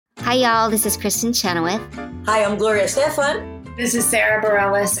Hi, y'all. This is Kristen Chenoweth. Hi, I'm Gloria Estefan. This is Sarah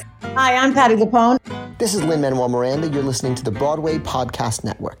Bareilles. Hi, I'm Patti LuPone. This is Lin-Manuel Miranda. You're listening to the Broadway Podcast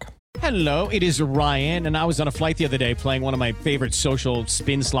Network. Hello, it is Ryan, and I was on a flight the other day playing one of my favorite social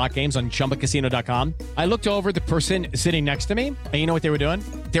spin slot games on ChumbaCasino.com. I looked over at the person sitting next to me, and you know what they were doing?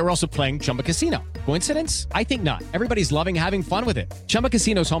 They were also playing Chumba Casino. Coincidence? I think not. Everybody's loving having fun with it. Chumba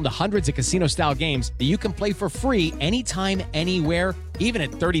Casino is home to hundreds of casino-style games that you can play for free anytime, anywhere, even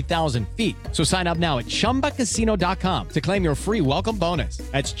at 30,000 feet. So sign up now at ChumbaCasino.com to claim your free welcome bonus.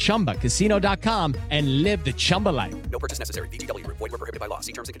 That's ChumbaCasino.com and live the Chumba life. No purchase necessary. VGW. Void where prohibited by law.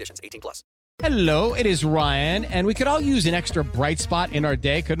 See terms and conditions. 18+. Hello, it is Ryan, and we could all use an extra bright spot in our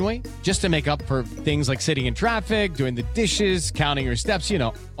day, couldn't we? Just to make up for things like sitting in traffic, doing the dishes, counting your steps, you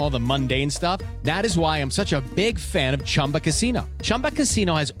know, all the mundane stuff. That is why I'm such a big fan of Chumba Casino. Chumba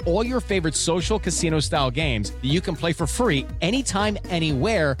Casino has all your favorite social casino-style games that you can play for free anytime,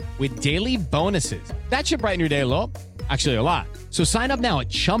 anywhere with daily bonuses. That should brighten your day a little. Actually, a lot. So sign up now at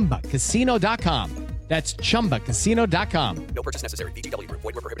ChumbaCasino.com. That's ChumbaCasino.com. No purchase necessary. VGW. Void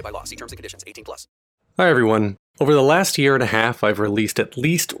where prohibited by law. See terms and conditions. 18+. Hi, everyone. Over the last year and a half, I've released at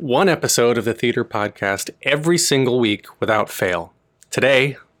least one episode of the Theater Podcast every single week without fail.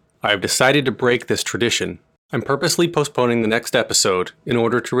 Today, I've decided to break this tradition. I'm purposely postponing the next episode in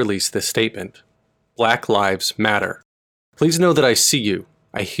order to release this statement. Black Lives Matter. Please know that I see you,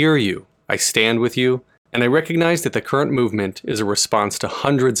 I hear you, I stand with you, and I recognize that the current movement is a response to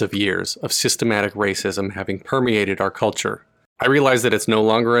hundreds of years of systematic racism having permeated our culture. I realize that it's no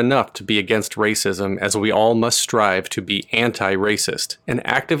longer enough to be against racism, as we all must strive to be anti-racist and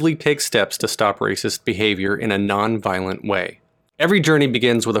actively take steps to stop racist behavior in a non-violent way. Every journey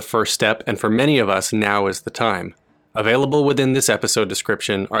begins with a first step, and for many of us, now is the time. Available within this episode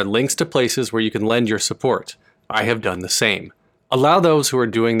description are links to places where you can lend your support. I have done the same. Allow those who are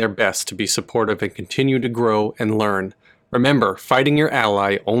doing their best to be supportive and continue to grow and learn. Remember, fighting your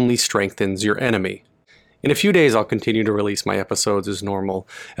ally only strengthens your enemy. In a few days, I'll continue to release my episodes as normal,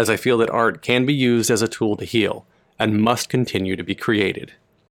 as I feel that art can be used as a tool to heal, and must continue to be created.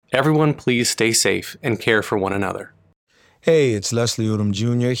 Everyone please stay safe and care for one another. Hey, it's Leslie Odom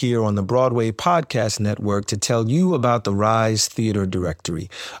Jr. here on the Broadway Podcast Network to tell you about the Rise Theater Directory,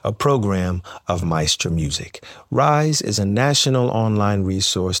 a program of Maestro Music. Rise is a national online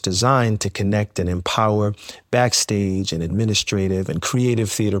resource designed to connect and empower backstage and administrative and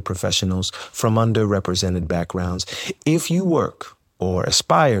creative theater professionals from underrepresented backgrounds. If you work or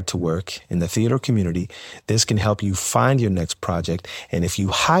aspire to work in the theater community, this can help you find your next project. And if you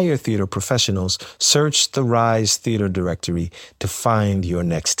hire theater professionals, search the Rise Theater Directory to find your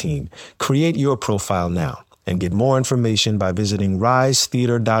next team. Create your profile now and get more information by visiting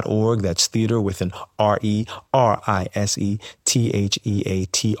risetheater.org. That's theater with an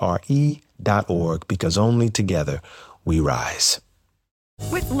RERISETHEATRE.org, because only together we rise.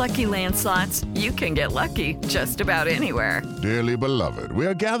 With Lucky Land Slots, you can get lucky just about anywhere. Dearly beloved, we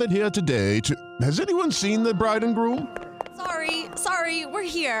are gathered here today to... Has anyone seen the bride and groom? Sorry, we're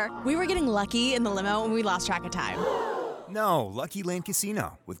here. We were getting lucky in the limo and we lost track of time. No, Lucky Land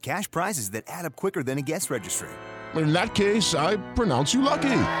Casino, with cash prizes that add up quicker than a guest registry. In that case, I pronounce you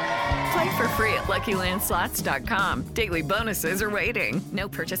lucky. Play for free at LuckyLandSlots.com. Daily bonuses are waiting. No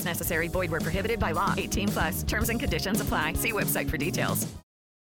purchase necessary. Void where prohibited by law. 18+. Terms and conditions apply. See website for details.